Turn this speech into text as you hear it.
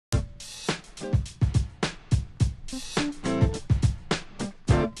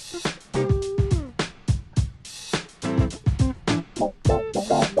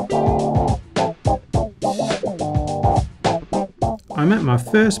I'm at my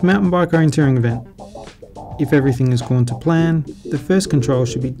first mountain bike orienteering event. If everything has gone to plan, the first control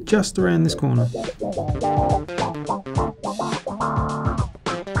should be just around this corner.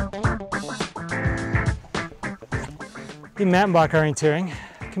 In mountain bike orienteering,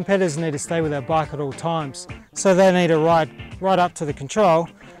 competitors need to stay with their bike at all times, so they need to ride right up to the control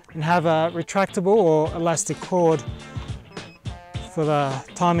and have a retractable or elastic cord for the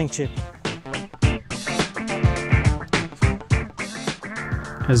timing chip.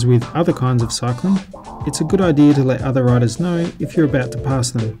 As with other kinds of cycling, it's a good idea to let other riders know if you're about to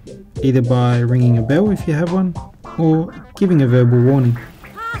pass them, either by ringing a bell if you have one, or giving a verbal warning.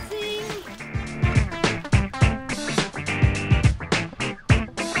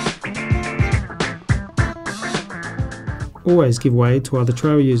 Always give way to other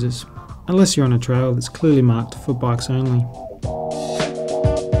trail users, unless you're on a trail that's clearly marked for bikes only.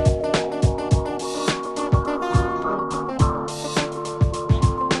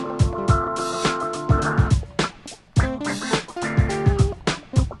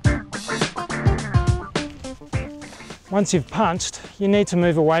 Once you've punched, you need to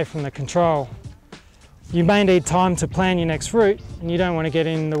move away from the control. You may need time to plan your next route, and you don't want to get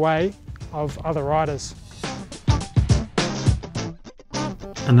in the way of other riders.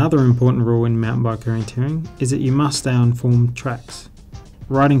 Another important rule in mountain bike orienteering is that you must stay on formed tracks.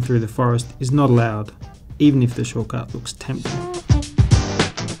 Riding through the forest is not allowed, even if the shortcut looks tempting.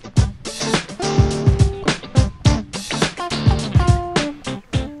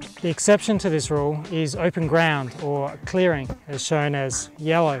 The exception to this rule is open ground or clearing, as shown as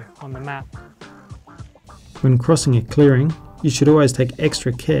yellow on the map. When crossing a clearing, you should always take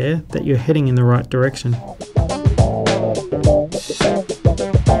extra care that you're heading in the right direction.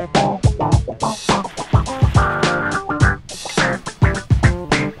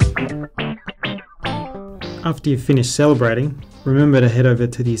 After you've finished celebrating, remember to head over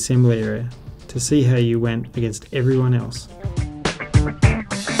to the assembly area to see how you went against everyone else.